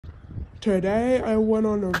Today I went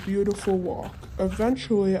on a beautiful walk.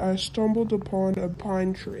 Eventually I stumbled upon a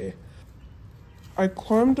pine tree. I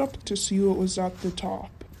climbed up to see what was at the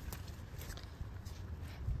top.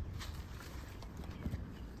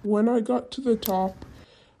 When I got to the top,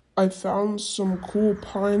 I found some cool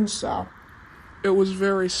pine sap. It was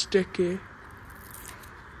very sticky.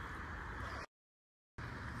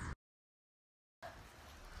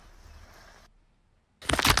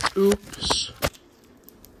 Oops.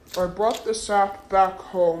 I brought the sap back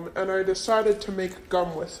home and I decided to make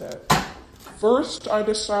gum with it. First, I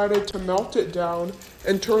decided to melt it down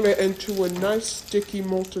and turn it into a nice sticky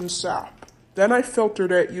molten sap. Then I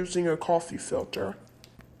filtered it using a coffee filter.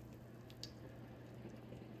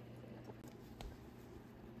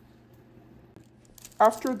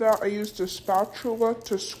 After that, I used a spatula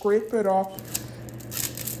to scrape it off.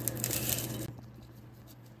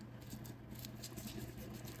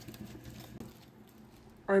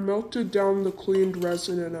 I melted down the cleaned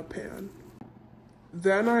resin in a pan.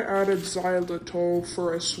 Then I added xylitol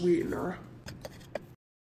for a sweetener.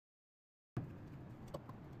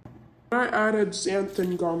 I added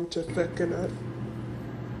xanthan gum to thicken it.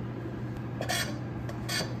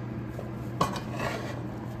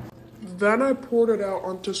 Then I poured it out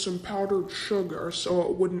onto some powdered sugar so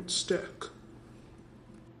it wouldn't stick.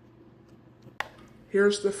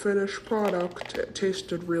 Here's the finished product. It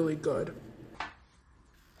tasted really good.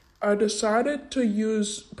 I decided to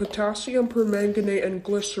use potassium permanganate and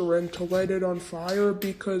glycerin to light it on fire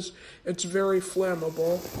because it's very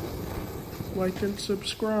flammable. Like and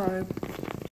subscribe.